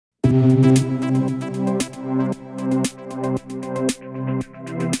Hey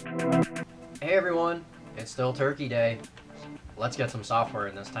everyone, it's still Turkey Day. Let's get some software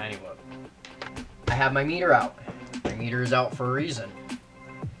in this tiny whoop. I have my meter out. My meter is out for a reason.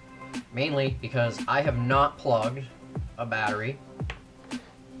 Mainly because I have not plugged a battery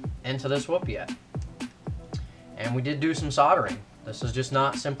into this whoop yet. And we did do some soldering. This is just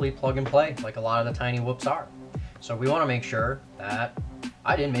not simply plug and play like a lot of the tiny whoops are. So we want to make sure that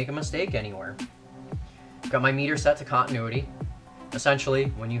I didn't make a mistake anywhere. Got my meter set to continuity. Essentially,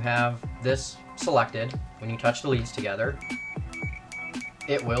 when you have this selected, when you touch the leads together,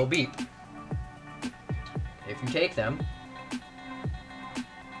 it will beep. If you take them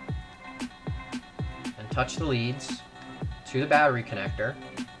and touch the leads to the battery connector,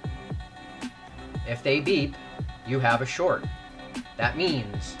 if they beep, you have a short. That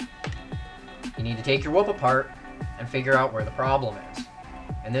means you need to take your whoop apart and figure out where the problem is.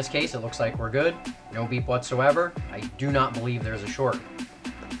 In this case, it looks like we're good. No beep whatsoever. I do not believe there's a short.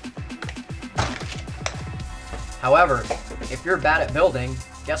 However, if you're bad at building,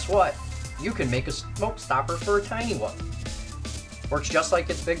 guess what? You can make a smoke stopper for a tiny whoop. Works just like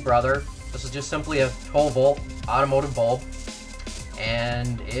its big brother. This is just simply a 12-volt automotive bulb,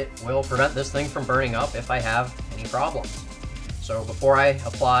 and it will prevent this thing from burning up if I have any problems. So before I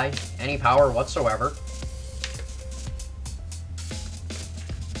apply any power whatsoever,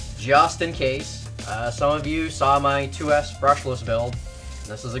 just in case, some of you saw my 2S brushless build.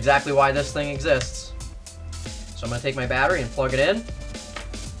 This is exactly why this thing exists. So I'm going to take my battery and plug it in,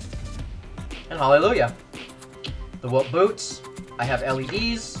 and hallelujah. The whoop boots. I have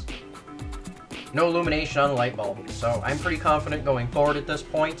LEDs, no illumination on the light bulb. So I'm pretty confident going forward at this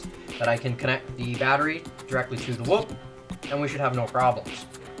point that I can connect the battery directly to the whoop, and we should have no problems.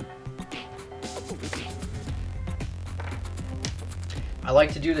 I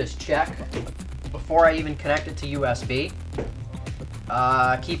like to do this check before I even connect it to USB.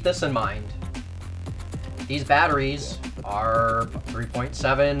 Keep this in mind. These batteries are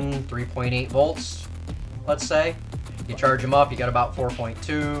 3.7, 3.8 volts, let's say. You charge them up, you get about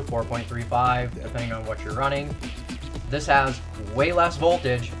 4.2, 4.35, depending on what you're running. This has way less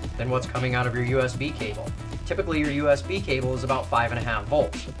voltage than what's coming out of your USB cable. Typically, your USB cable is about 5.5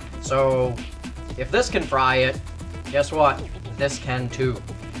 volts. So if this can fry it, guess what? This can too.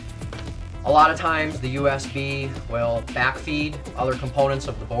 A lot of times the USB will backfeed other components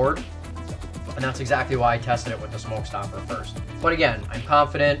of the board, and that's exactly why I tested it with the smoke stopper first. But again, I'm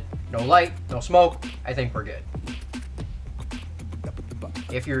confident, no light, no smoke, I think we're good.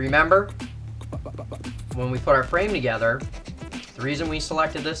 If you remember, when we put our frame together, the reason we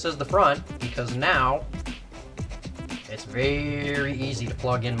selected this as the front, because now it's very easy to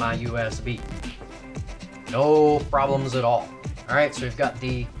plug in my USB. No problems at all. Alright, so we've got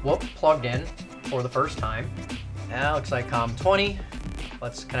the whoop plugged in for the first time. Now looks like COM 20.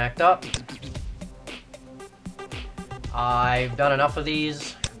 Let's connect up. I've done enough of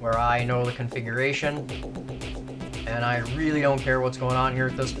these where I know the configuration, and I really don't care what's going on here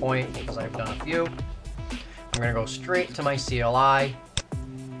at this point because I've done a few. I'm going to go straight to my CLI,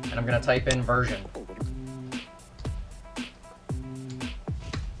 and I'm going to type in version.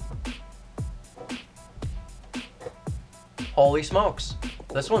 Holy smokes,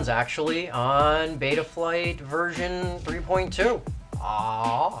 this one's actually on Betaflight version 3.2.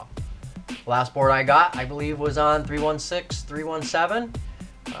 Ah, last board I got, I believe, was on 3.16,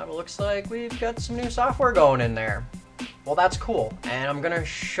 3.17. Looks like we've got some new software going in there. Well, that's cool, and I'm going to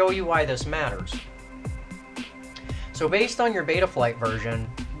show you why this matters. So based on your Betaflight version,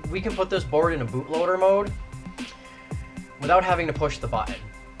 we can put this board in a bootloader mode without having to push the button.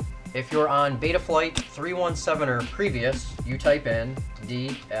 If you're on Betaflight 3.17 or previous, you type in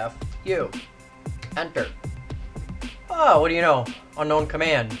DFU. Enter. Oh, what do you know? Unknown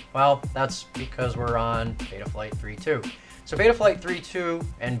command. Well, that's because we're on Betaflight 3.2. So Betaflight 3.2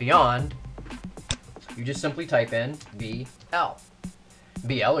 and beyond, you just simply type in BL.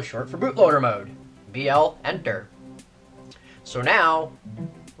 BL is short for bootloader mode. BL, enter. So now,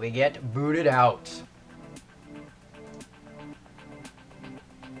 we get booted out.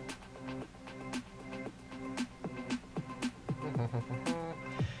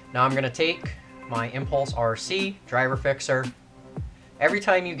 Now I'm going to take my Impulse RC driver fixer. Every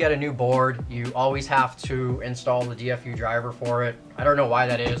time you get a new board, you always have to install the DFU driver for it. I don't know why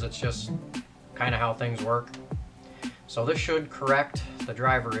that is, it's just kind of how things work. So this should correct the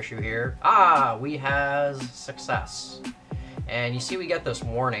driver issue here. Ah, we has success. And you see we get this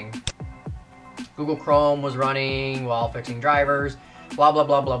warning. Google Chrome was running while fixing drivers, blah, blah,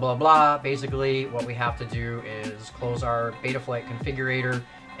 blah, blah, blah, blah. Basically, what we have to do is close our Betaflight configurator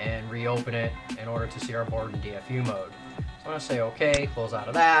and reopen it in order to see our board in DFU mode. So I'm going to say OK, close out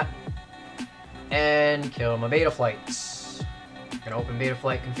of that, and kill my Betaflights. I'm going to open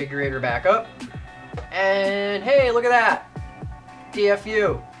Betaflight configurator back up, and hey, look at that!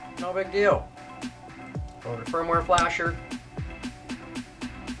 DFU, no big deal. Go to firmware flasher.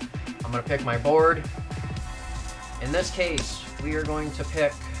 I'm going to pick my board. In this case, we are going to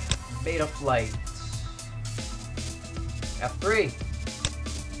pick Betaflight F3.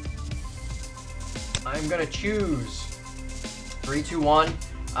 I'm going to choose 3, 2, 1.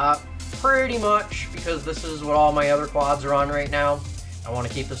 Pretty much because this is what all my other quads are on right now. I want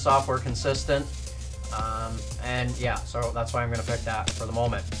to keep the software consistent. And yeah, so that's why I'm going to pick that for the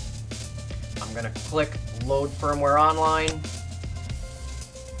moment. I'm going to click Load Firmware Online.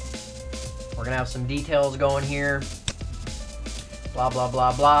 We're going to have some details going here. Blah, blah,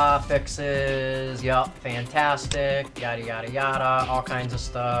 blah, blah. Fixes. Yup, fantastic. Yada, yada, yada. All kinds of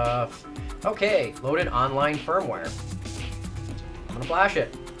stuff. Okay, loaded online firmware. I'm going to flash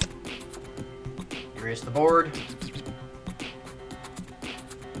it. Erase the board.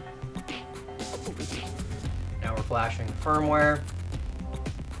 Now we're flashing the firmware.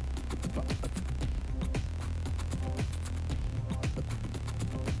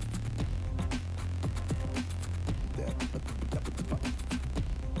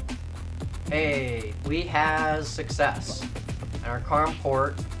 Hey, we has success, and our COM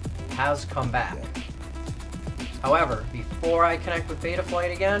port has come back. However, before I connect with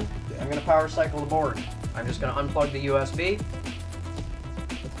Betaflight again, I'm going to power cycle the board. I'm just going to unplug the USB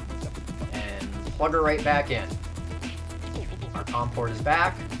and plug her right back in. Our COM port is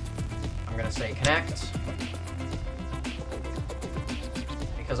back. I'm going to say connect.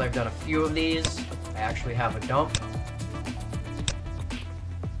 Because I've done a few of these, I actually have a dump.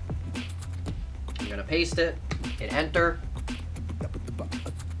 I'm going to paste it, hit enter.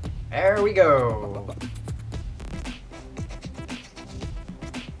 There we go.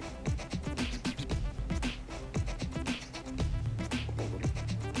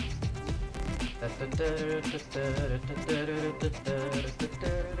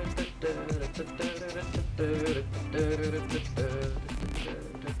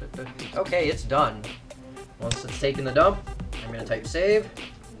 Okay, it's done. Once it's taken the dump, I'm going to type save.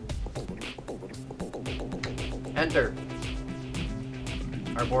 Enter.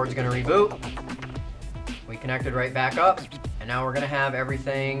 Our board's going to reboot. We connected right back up, and now we're going to have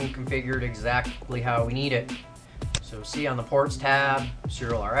everything configured exactly how we need it. So see on the ports tab,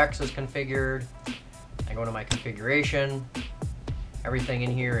 Serial RX is configured. I go to my configuration. Everything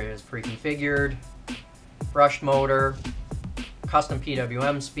in here is pre-configured. Brushed motor, custom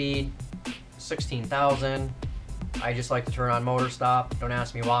PWM speed, 16,000. I just like to turn on motor stop. Don't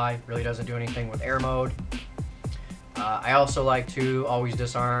ask me why. It really doesn't do anything with air mode. I also like to always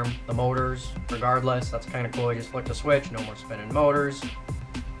disarm the motors regardless. That's kind of cool. You just flick the switch, no more spinning motors.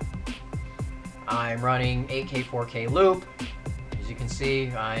 I'm running 8K 4K loop. As you can see,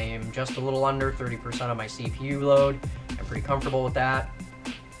 I am just a little under 30% of my CPU load. I'm pretty comfortable with that.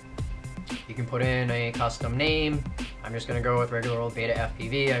 You can put in a custom name. I'm just going to go with regular old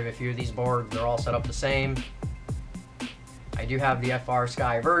Betafpv. I have a few of these boards. They're all set up the same. I do have the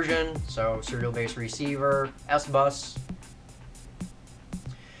Frsky version, so serial-based receiver, S-bus.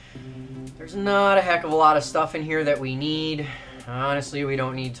 There's not a heck of a lot of stuff in here that we need. Honestly, we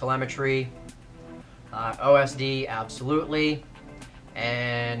don't need telemetry. OSD, absolutely.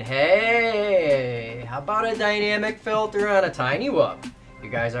 And hey, how about a dynamic filter on a tiny whoop? You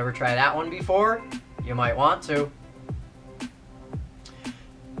guys ever try that one before? You might want to.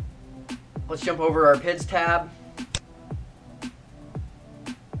 Let's jump over our PIDs tab.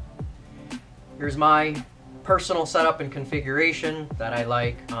 Here's my personal setup and configuration that I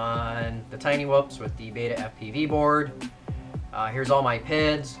like on the tiny whoops with the Betafpv board. Here's all my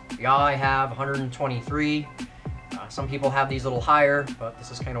PIDs. Yeah, I have 123. Some people have these a little higher, but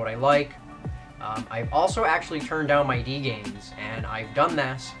this is kind of what I like. I've also actually turned down my D gains, and I've done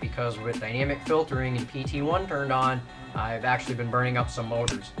this because with dynamic filtering and PT1 turned on, I've actually been burning up some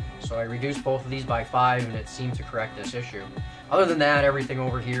motors. So I reduced both of these by 5, and it seemed to correct this issue. Other than that, everything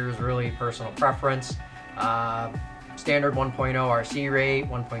over here is really personal preference. Standard 1.0 RC rate,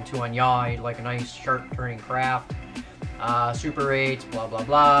 1.2 on yaw. You'd like a nice sharp turning craft. Super rates, blah blah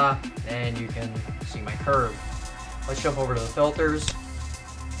blah, and you can see my curve. Let's jump over to the filters.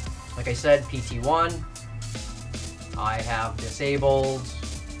 Like I said, PT1. I have disabled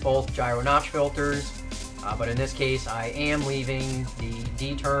both gyro notch filters, but in this case I am leaving the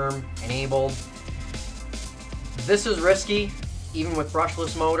D term enabled. This is risky, even with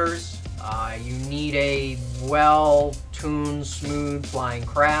brushless motors. You need a well Raccoons, Smooth, Flying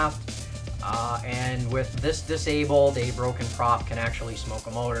Craft. And with this disabled, a broken prop can actually smoke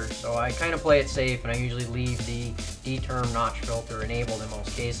a motor. So I kind of play it safe, and I usually leave the D-term notch filter enabled in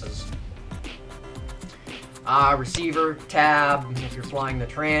most cases. Receiver tab, if you're flying the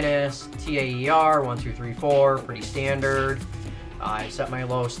Taranis, TAER 1, 2, 3, 4, pretty standard. I set my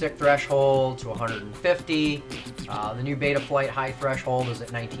low stick threshold to 150. The new Betaflight high threshold is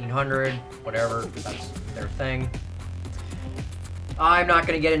at 1900, whatever, that's their thing. I'm not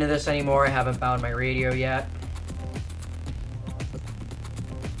going to get into this anymore, I haven't found my radio yet.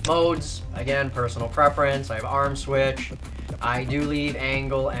 Modes, again, personal preference. I have arm switch. I do leave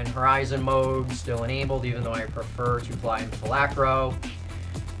angle and horizon mode still enabled, even though I prefer to fly in full acro.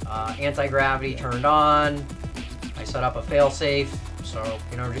 Anti-gravity turned on. I set up a fail-safe, so,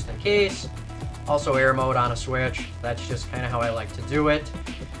 you know, just in case. Also air mode on a switch. That's just kind of how I like to do it.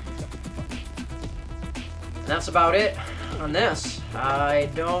 And that's about it on this. I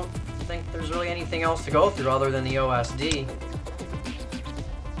don't think there's really anything else to go through other than the OSD.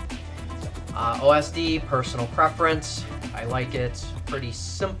 OSD, personal preference. I like it pretty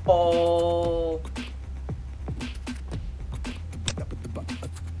simple.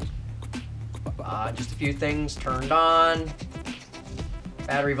 Just a few things turned on.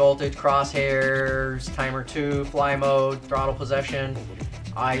 Battery voltage, crosshairs, timer 2, fly mode, throttle possession.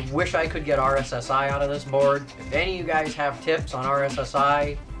 I wish I could get RSSI out of this board. If any of you guys have tips on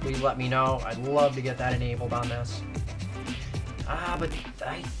RSSI, please let me know. I'd love to get that enabled on this. But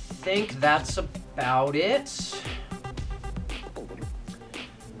I think that's about it.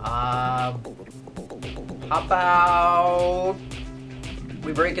 How about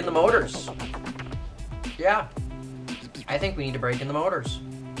we break in the motors? Yeah, I think we need to break in the motors.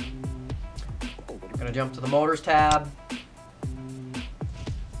 I'm gonna jump to the motors tab.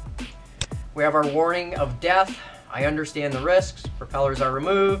 We have our warning of death. I understand the risks. Propellers are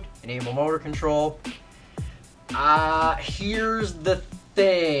removed. Enable motor control. Here's the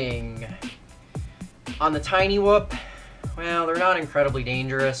thing. On the Tiny Whoop, well, they're not incredibly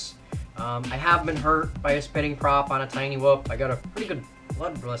dangerous. I have been hurt by a spinning prop on a Tiny Whoop. I got a pretty good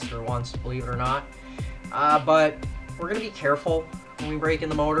blood blister once, believe it or not. But we're gonna be careful when we break in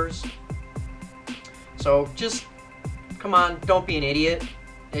the motors. So just, come on, don't be an idiot.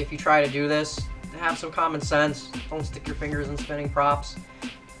 If you try to do this, have some common sense. Don't stick your fingers in spinning props.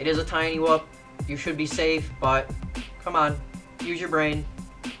 It is a Tiny Whoop. You should be safe, but come on, use your brain.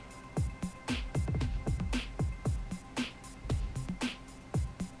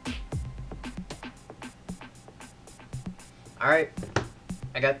 Alright,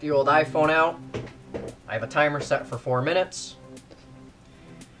 I got the old iPhone out. I have a timer set for 4 minutes.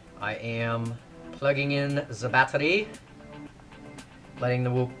 I am plugging in the battery. Letting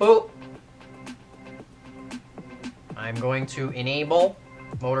the whoop boot. I'm going to enable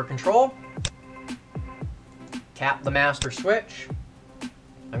motor control. Tap the master switch.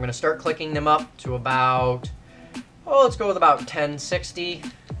 I'm going to start clicking them up to about, oh, let's go with about 1060.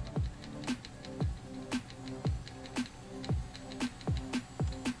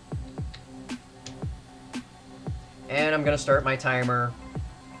 And I'm going to start my timer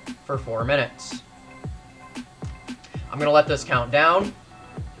for 4 minutes. I'm going to let this count down,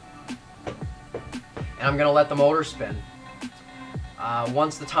 and I'm going to let the motor spin.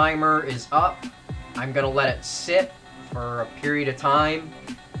 Once the timer is up, I'm going to let it sit for a period of time,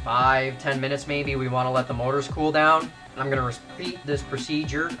 5-10 minutes maybe. We want to let the motors cool down. And I'm going to repeat this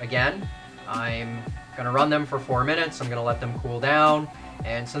procedure again. I'm going to run them for 4 minutes. I'm going to let them cool down.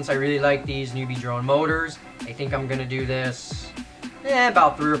 And since I really like these newbie drone motors, I think I'm going to do this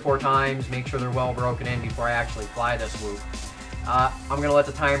about 3 or 4 times, make sure they're well broken in before I actually fly this whoop. I'm going to let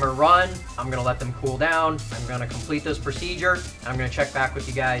the timer run, I'm going to let them cool down, I'm going to complete this procedure, and I'm going to check back with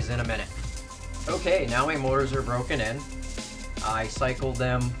you guys in a minute. Okay, now my motors are broken in. I cycled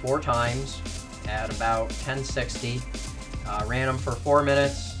them 4 times at about 1060, ran them for 4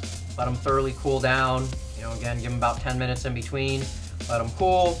 minutes, let them thoroughly cool down, you know, again, give them about 10 minutes in between, let them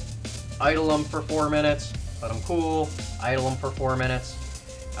cool, idle them for 4 minutes, let them cool, idle them for 4 minutes.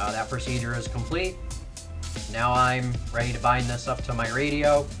 That procedure is complete. Now I'm ready to bind this up to my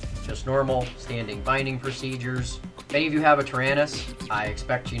radio. Just normal standing binding procedures. If any of you have a Taranis, I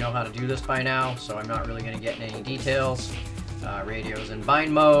expect you know how to do this by now, so I'm not really going to get into any details. Radio's in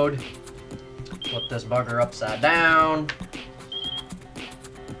bind mode. Flip this bugger upside down.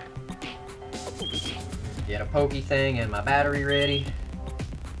 Get a pokey thing and my battery ready.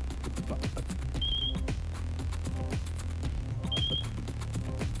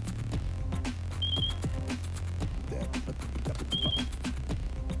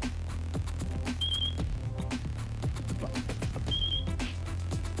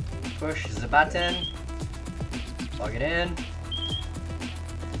 push the button. Plug it in.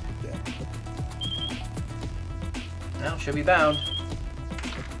 Now, should be bound.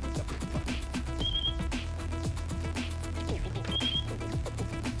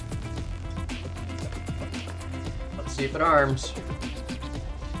 Let's see if it arms.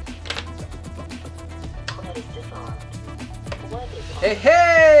 Hey,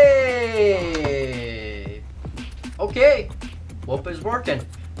 hey! Okay, whoop is working.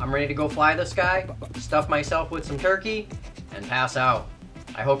 I'm ready to go fly this guy, stuff myself with some turkey, and pass out.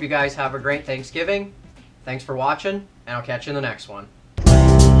 I hope you guys have a great Thanksgiving. Thanks for watching, and I'll catch you in the next one.